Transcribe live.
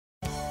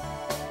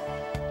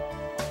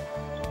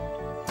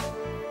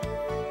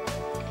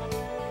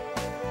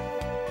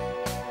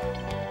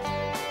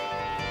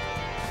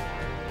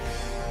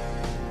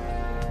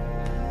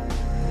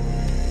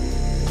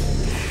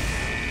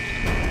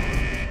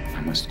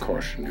must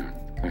caution you.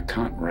 I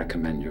can't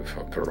recommend you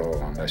for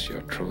parole unless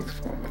you're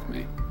truthful with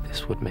me.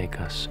 This would make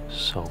us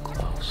so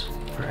close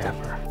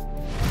forever.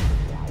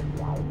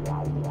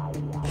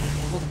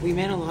 Look, we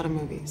made a lot of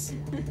movies.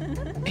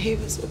 He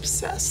was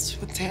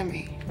obsessed with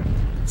Tammy.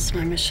 It's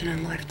my mission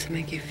in life to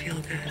make you feel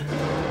good.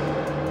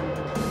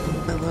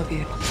 I love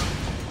you.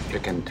 You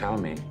can tell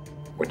me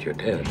what you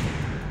did.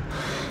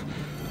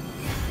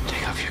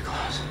 Take off your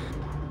clothes.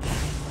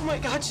 Oh my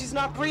God, she's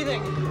not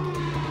breathing.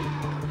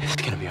 It's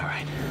gonna be all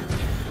right.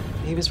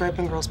 He was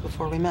raping girls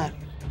before we met.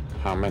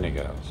 How many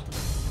girls?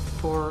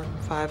 4,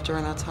 5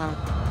 during that time.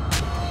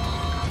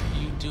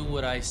 You do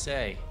what I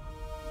say.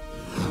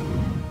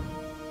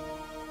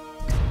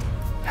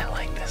 I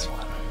like this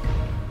one.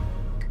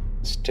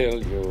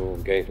 Still,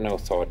 you gave no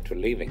thought to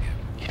leaving him.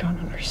 You don't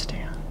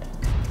understand.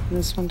 I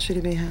just want you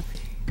to be happy.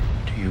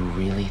 Do you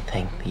really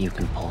think that you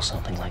can pull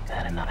something like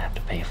that and not have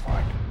to pay for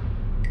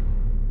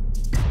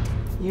it?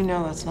 You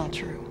know that's not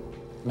true.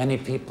 Many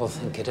people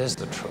think it is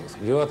the truth.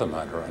 You're the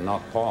murderer,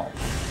 not Paul.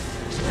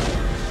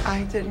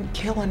 I didn't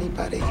kill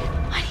anybody.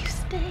 Why do you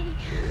stay?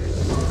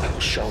 I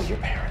will show your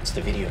parents the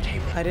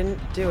videotape. I didn't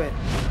do it.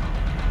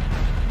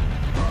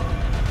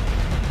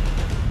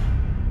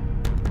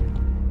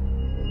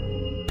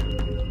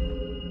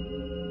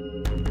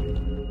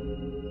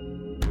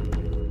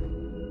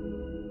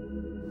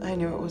 I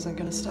knew it wasn't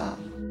gonna stop.